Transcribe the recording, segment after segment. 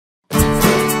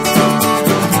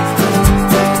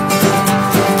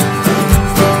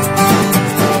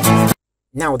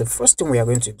Now, the first thing we are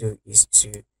going to do is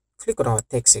to click on our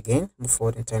text again, move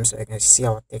forward in time so I can see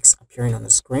our text appearing on the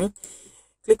screen.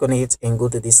 Click on it and go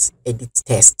to this edit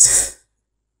text.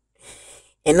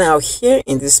 And now here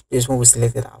in this place, when we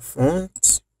selected our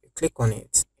font, you click on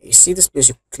it. You see this place,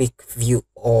 you click view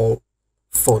all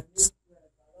fonts.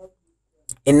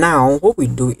 And now what we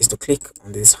do is to click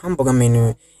on this hamburger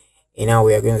menu, and now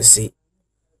we are going to see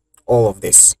all of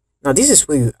this. Now this is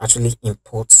where you actually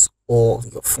import all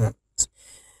your fonts.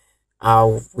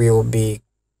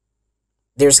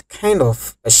 There's kind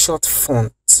of a short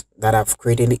font that I've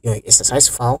created in your exercise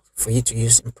file for you to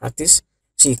use in practice.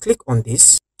 So you click on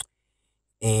this,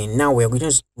 and now we're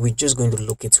just going to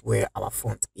locate where our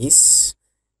font is.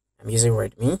 I'm using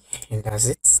Redmi, and that's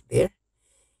it there.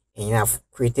 And I've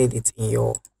created it in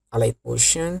your Alight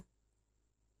motion.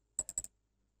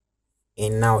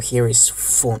 And now here is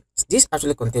font. This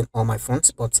actually contains all my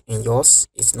fonts, but in yours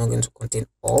it's not going to contain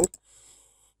all.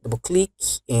 Double click,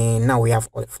 and now we have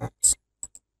all the fonts.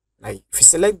 Now if you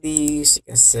select this, you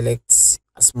can select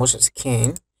as much as you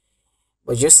can,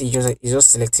 but you're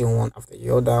just selecting one after the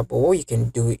other. But what you can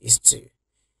do is to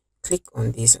click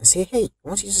on this and say, hey, I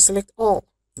want you to select all,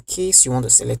 in case you want to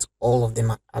select all of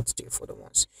them and add to your further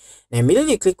ones. Now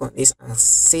immediately click on this and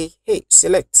say, hey,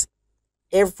 select.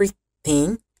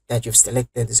 Everything that you've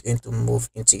selected is going to move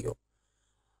into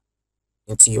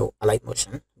your Alight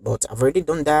motion. But I've already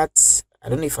done that. I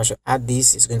don't know if I should add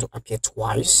this. It's going to appear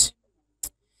twice,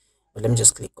 but let me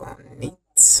just click on it.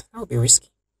 That would be risky.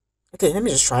 Okay, let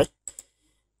me just try. I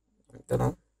don't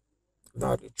know.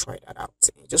 Now you try that out.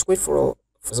 Just wait for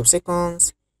some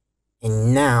seconds,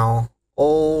 and now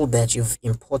all that you've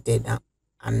imported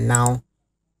are now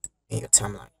in your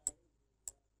timeline.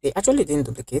 They actually didn't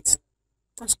duplicate.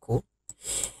 That's cool.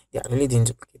 They actually didn't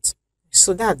duplicate.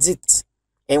 So that's it.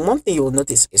 And one thing you will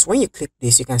notice is when you click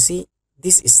this, you can see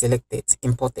this is selected,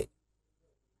 imported.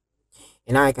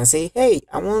 And now I can say, hey,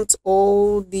 I want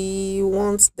all the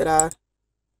ones that are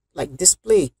like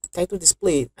display, title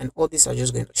display, and all these are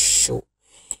just going to show.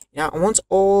 Now I want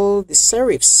all the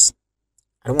serifs.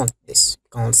 I don't want this. You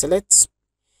can select,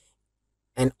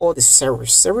 and all the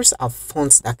serifs. Serifs are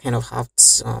fonts that kind of have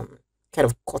some kind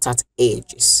of cut out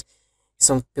edges.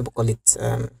 Some people call it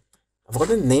I've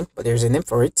forgotten the name, but there's a name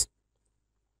for it.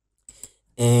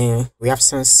 And we have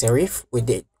sans serif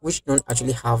which don't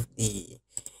actually have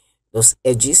those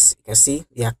edges. You can see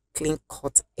they are clean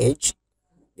cut edge.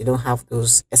 They don't have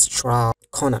those extra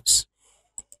corners.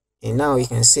 And now you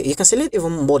can select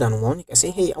even more than one. You can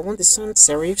say, hey, I want the sans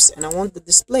serifs and I want the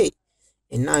display.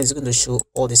 And now it's going to show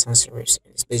all the sans serifs.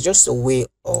 It's just a way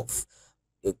of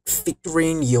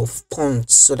filtering your font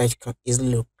so that you can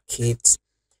easily locate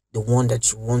the one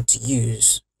that you want to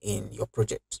use in your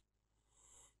project.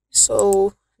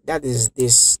 So that is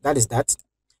that.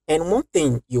 And one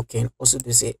thing you can also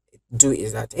do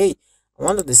is that, hey,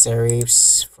 one of the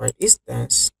serifs, for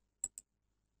instance,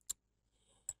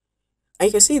 and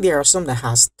you can see there are some that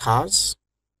has stars.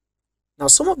 Now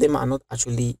some of them are not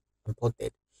actually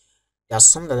imported. There are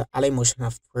some that the Alight motion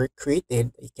have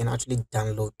created that you can actually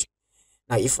download.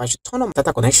 Now if I should turn on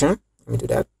data connection, let me do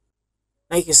that.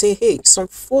 Now you can say, hey, some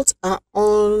fonts are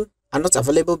not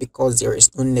available because there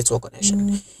is no network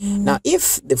connection. Now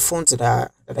if the fonts that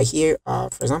are here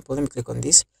are, for example, let me click on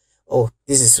this. Oh,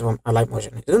 this is from Alight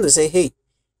motion. It's going to say, hey,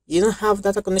 you don't have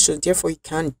data connection, therefore you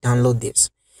can't download this.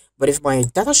 But if my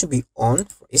data should be on,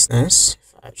 for instance,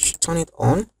 if I should turn it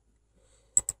on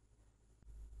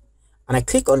and I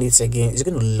click on it again, it's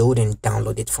going to load and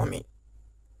download it for me.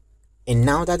 And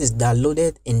now that is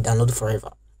downloaded and downloaded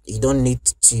forever. You don't need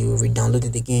to re-download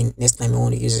it again next time you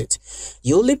want to use it.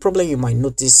 The only problem you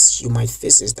might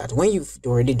face is that when you've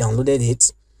already downloaded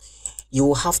it, you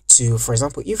will have to, for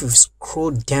example, if you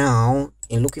scroll down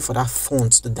and looking for that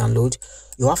font to download,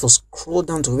 you have to scroll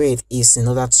down to where it is in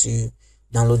order to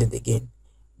download it again.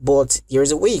 But there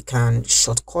is a way you can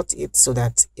shortcut it so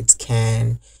that it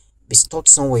can be stored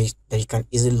somewhere that you can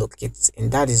easily locate,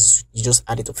 and that is, you just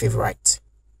add it to favorite.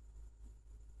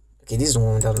 Okay, this is the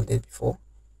one we downloaded before.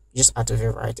 You just add to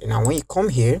favorite, and now when you come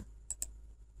here,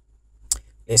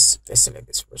 let's select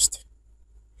this first.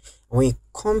 When you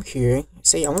come here,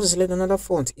 say I want to select another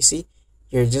font, you see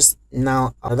here just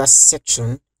now another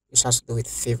section which has to do with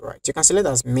favorite. You can select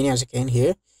as many as you can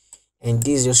here, and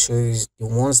this just shows the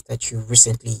ones that you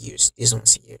recently used, these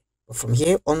ones here. But from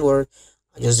here onward,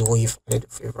 I just the one you've added to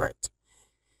favorite.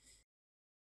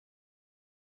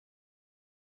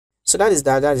 So that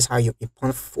is how you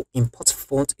import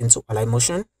font into Alight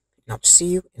motion, and I'll see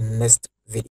you in the next